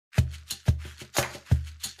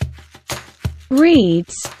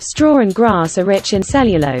Reeds, straw and grass are rich in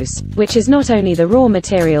cellulose, which is not only the raw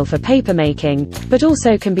material for papermaking, but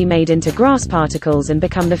also can be made into grass particles and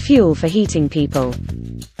become the fuel for heating people.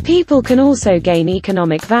 People can also gain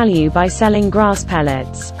economic value by selling grass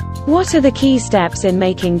pellets. What are the key steps in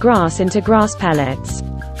making grass into grass pellets?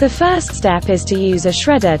 The first step is to use a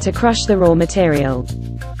shredder to crush the raw material.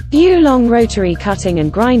 U-long rotary cutting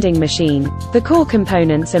and grinding machine. The core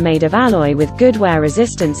components are made of alloy with good wear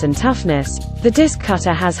resistance and toughness. The disc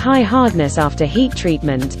cutter has high hardness after heat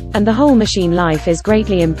treatment, and the whole machine life is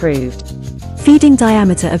greatly improved. Feeding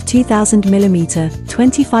diameter of 2000 mm,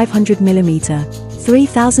 2500 mm,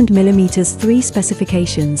 3000 mm. 3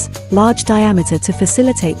 specifications. Large diameter to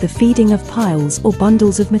facilitate the feeding of piles or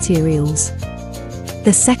bundles of materials.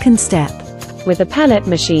 The second step, with a pellet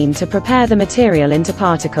machine to prepare the material into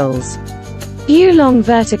particles. U-long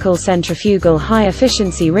vertical centrifugal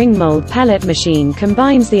high-efficiency ring mold pellet machine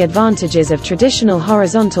combines the advantages of traditional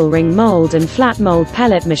horizontal ring mold and flat mold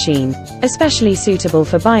pellet machine, especially suitable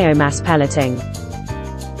for biomass pelleting.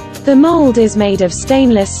 The mold is made of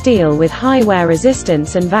stainless steel with high wear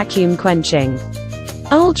resistance and vacuum quenching.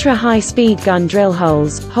 Ultra-high-speed gun drill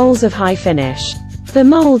holes, holes of high finish. The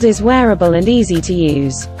mold is wearable and easy to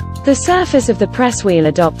use. The surface of the press wheel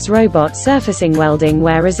adopts robot surfacing welding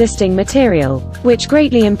wear-resisting material, which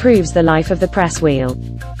greatly improves the life of the press wheel.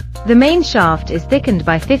 The main shaft is thickened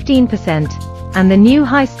by 15%, and the new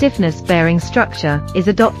high-stiffness bearing structure is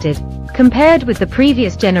adopted. Compared with the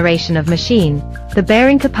previous generation of machine, the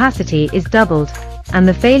bearing capacity is doubled, and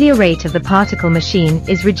the failure rate of the particle machine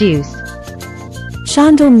is reduced.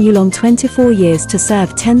 Shandong Yulong, 24 years to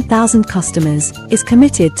serve 10,000 customers, is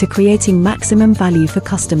committed to creating maximum value for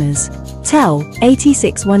customers. Tel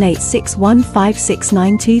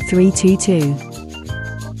 861861569232.